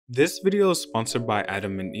This video is sponsored by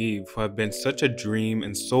Adam and Eve, who have been such a dream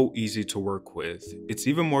and so easy to work with. It's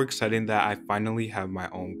even more exciting that I finally have my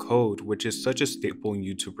own code, which is such a staple in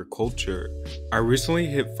YouTuber culture. I recently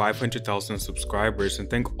hit 500,000 subscribers and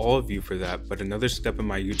thank all of you for that, but another step in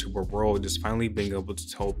my YouTuber world is finally being able to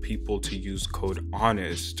tell people to use code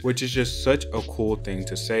HONEST, which is just such a cool thing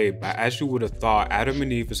to say, but as you would have thought, Adam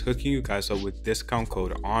and Eve is hooking you guys up with discount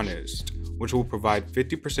code HONEST, which will provide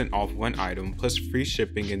 50% off one item plus free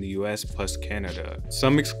shipping in the US plus Canada.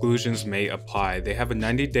 Some exclusions may apply. They have a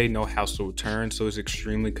 90-day no hassle return, so it's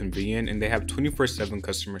extremely convenient, and they have 24/7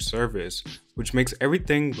 customer service, which makes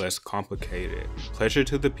everything less complicated. Pleasure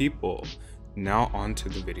to the people. Now on to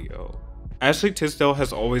the video. Ashely Tisdale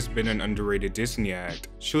has always been an underrated Disney act.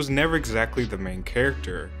 She was never exactly the main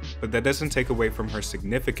character, but that doesn't take away from her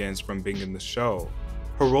significance from being in the show.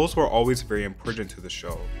 Her roles were always very important to the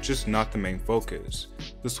show, just not the main focus.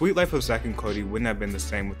 The sweet life of Zack and Cody wouldn't have been the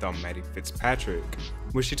same without Maddie Fitzpatrick,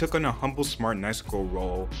 where she took on a humble, smart, nice girl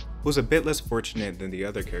role who was a bit less fortunate than the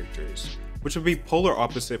other characters, which would be polar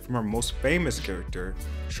opposite from her most famous character,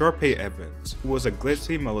 Sharpay Evans, who was a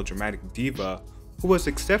glitzy, melodramatic diva who was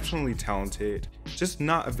exceptionally talented, just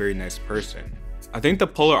not a very nice person. I think the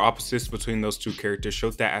polar opposites between those two characters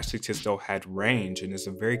showed that Ashely Tisdale had range and is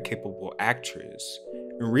a very capable actress.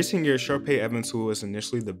 In recent years, Sharpay Evans, who was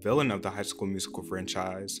initially the villain of the High School Musical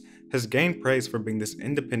franchise, has gained praise for being this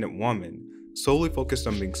independent woman, solely focused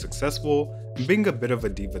on being successful and being a bit of a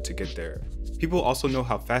diva to get there. People also know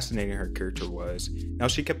how fascinating her character was and how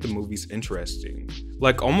she kept the movies interesting.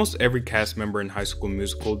 Like almost every cast member in High School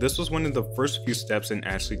Musical, this was one of the first few steps in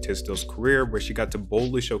Ashely Tisdale's career where she got to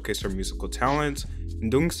boldly showcase her musical talents,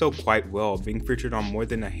 and doing so quite well, being featured on more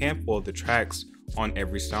than a handful of the tracks on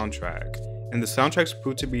every soundtrack. And the soundtracks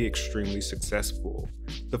proved to be extremely successful.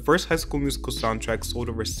 The first High School Musical soundtrack sold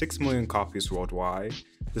over 6 million copies worldwide,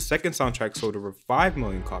 the second soundtrack sold over 5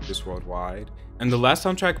 million copies worldwide, and the last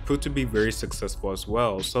soundtrack proved to be very successful as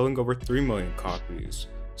well, selling over 3 million copies.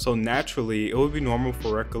 So naturally, it would be normal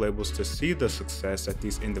for record labels to see the success that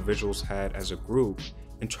these individuals had as a group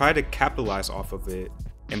and try to capitalize off of it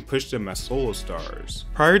and push them as solo stars.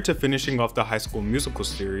 Prior to finishing off the High School Musical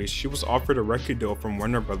series, she was offered a record deal from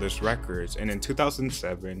Warner Brothers Records, and in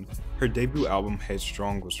 2007, her debut album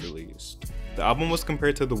Headstrong was released. The album was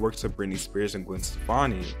compared to the works of Britney Spears and Gwen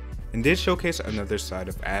Stefani, and did showcase another side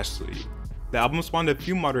of Ashely. The album spawned a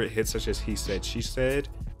few moderate hits such as He Said, She Said,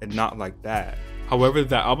 and Not Like That. However,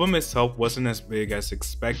 the album itself wasn't as big as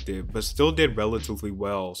expected, but still did relatively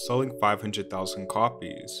well, selling 500,000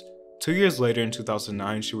 copies. 2 years later, in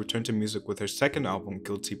 2009, she returned to music with her second album,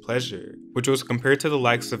 Guilty Pleasure, which was compared to the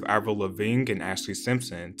likes of Avril Lavigne and Ashlee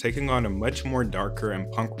Simpson, taking on a much more darker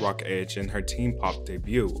and punk rock edge in her teen pop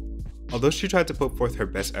debut. Although she tried to put forth her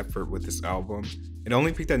best effort with this album, it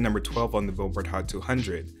only peaked at number 12 on the Billboard Hot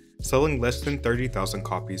 200, selling less than 30,000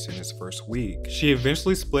 copies in its first week. She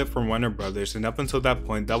eventually split from Warner Brothers, and up until that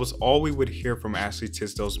point, that was all we would hear from Ashely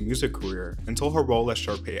Tisdale's music career, until her role as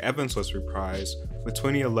Sharpay Evans was reprised with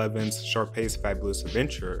 2011's Sharpay's Fabulous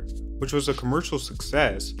Adventure, which was a commercial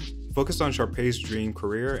success, focused on Sharpay's dream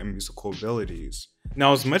career and musical abilities.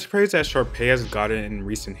 Now, as much praise as Sharpay has gotten in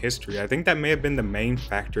recent history, I think that may have been the main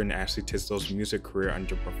factor in Ashely Tisdale's music career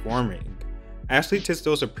underperforming. Ashely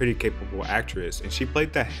Tisdale is a pretty capable actress, and she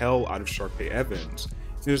played the hell out of Sharpay Evans,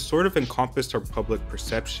 and it sort of encompassed her public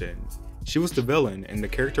perception. She was the villain, and the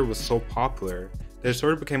character was so popular that it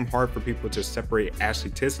sort of became hard for people to separate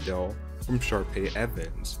Ashely Tisdale from Sharpay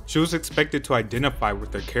Evans. She was expected to identify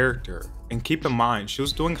with their character, and keep in mind, she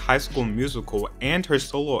was doing High School Musical and her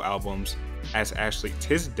solo albums as Ashely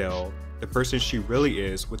Tisdale, the person she really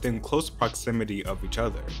is, within close proximity of each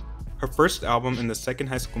other. Her first album and the second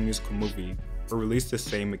High School Musical movie were released the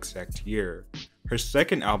same exact year. Her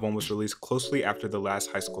second album was released closely after the last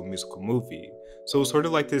High School Musical movie, so it was sort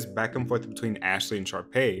of like this back and forth between Ashely and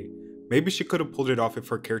Sharpay. Maybe she could have pulled it off if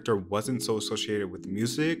her character wasn't so associated with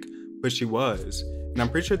music, but she was, and I'm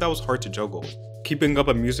pretty sure that was hard to juggle. Keeping up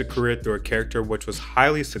a music career through a character which was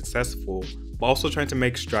highly successful, but also trying to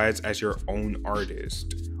make strides as your own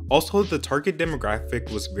artist. Also, the target demographic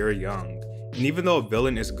was very young, and even though a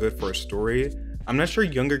villain is good for a story, I'm not sure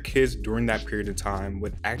younger kids during that period of time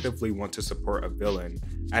would actively want to support a villain,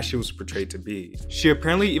 as she was portrayed to be. She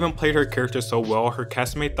apparently even played her character so well, her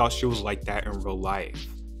castmate thought she was like that in real life.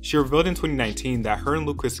 She revealed in 2019 that her and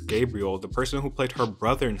Lucas Gabriel, the person who played her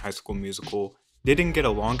brother in High School Musical, didn't get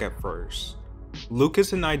along at first.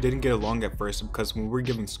 Lucas and I didn't get along at first because when we were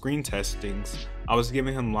giving screen testings, I was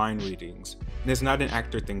giving him line readings, and it's not an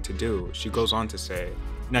actor thing to do, she goes on to say.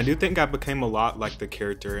 And I do think I became a lot like the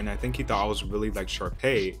character, and I think he thought I was really like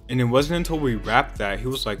Sharpay. And it wasn't until we wrapped that he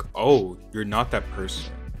was like, oh, you're not that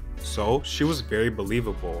person. So she was very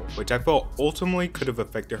believable, which I felt ultimately could have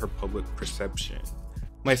affected her public perception.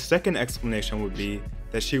 My second explanation would be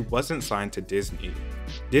that she wasn't signed to Disney.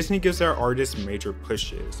 Disney gives their artists major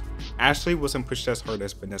pushes. Ashely wasn't pushed as hard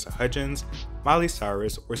as Vanessa Hudgens, Miley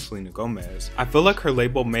Cyrus, or Selena Gomez. I feel like her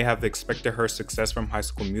label may have expected her success from High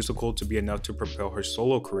School Musical to be enough to propel her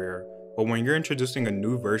solo career, but when you're introducing a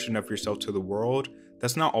new version of yourself to the world,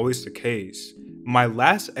 that's not always the case. My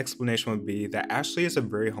last explanation would be that Ashely is a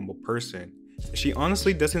very humble person. She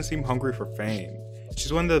honestly doesn't seem hungry for fame.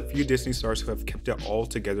 She's one of the few Disney stars who have kept it all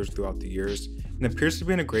together throughout the years and appears to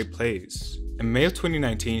be in a great place. In May of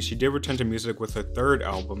 2019, she did return to music with her third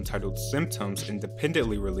album titled Symptoms,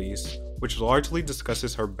 independently released, which largely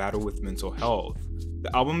discusses her battle with mental health.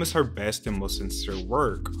 The album is her best and most sincere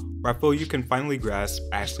work, where I feel you can finally grasp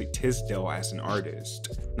Ashely Tisdale as an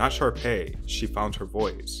artist. Not Sharpay, she found her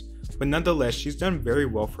voice. But nonetheless, she's done very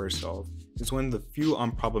well for herself. Is one of the few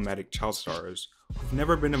unproblematic child stars who've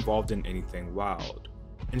never been involved in anything wild.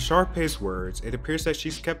 In Sharpay's words, it appears that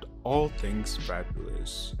she's kept all things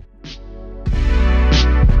fabulous.